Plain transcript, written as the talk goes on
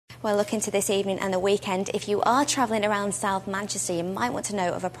Well, look into this evening and the weekend. If you are travelling around South Manchester, you might want to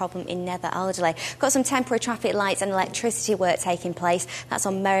know of a problem in Nether Alderley. Got some temporary traffic lights and electricity work taking place. That's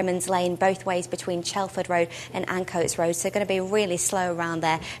on Merriman's Lane, both ways between Chelford Road and Ancoats Road. So going to be really slow around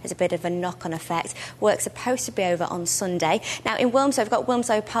there. There's a bit of a knock-on effect. Work's supposed to be over on Sunday. Now, in Wilmslow, we've got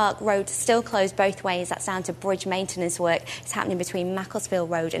Wilmslow Park Road still closed both ways. That's down to bridge maintenance work. It's happening between Macclesfield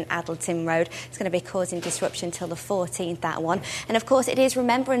Road and Addleton Road. It's going to be causing disruption till the 14th, that one. And, of course, it is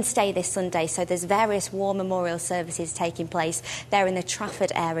Remembrance Day this Sunday, so there's various war memorial services taking place there in the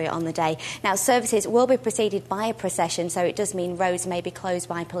Trafford area on the day. Now, services will be preceded by a procession, so it does mean roads may be closed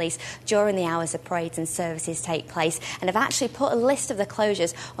by police during the hours the parades and services take place. And I've actually put a list of the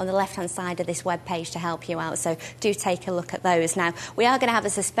closures on the left-hand side of this webpage to help you out, so do take a look at those. Now, we are going to have a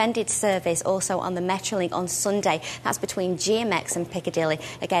suspended service also on the Metrolink on Sunday. That's between GMX and Piccadilly,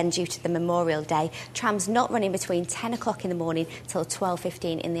 again due to the Memorial Day. Trams not running between 10 o'clock in the morning till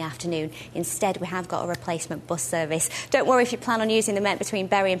 12:15 in the afternoon. Instead, we have got a replacement bus service. Don't worry if you plan on using the Met between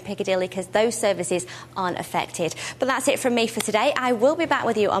Bury and Piccadilly, because those services aren't affected. But that's it from me for today. I will be back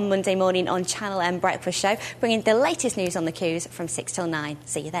with you on Monday morning on Channel M Breakfast Show, bringing the latest news on the queues from 6 till 9.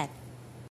 See you then.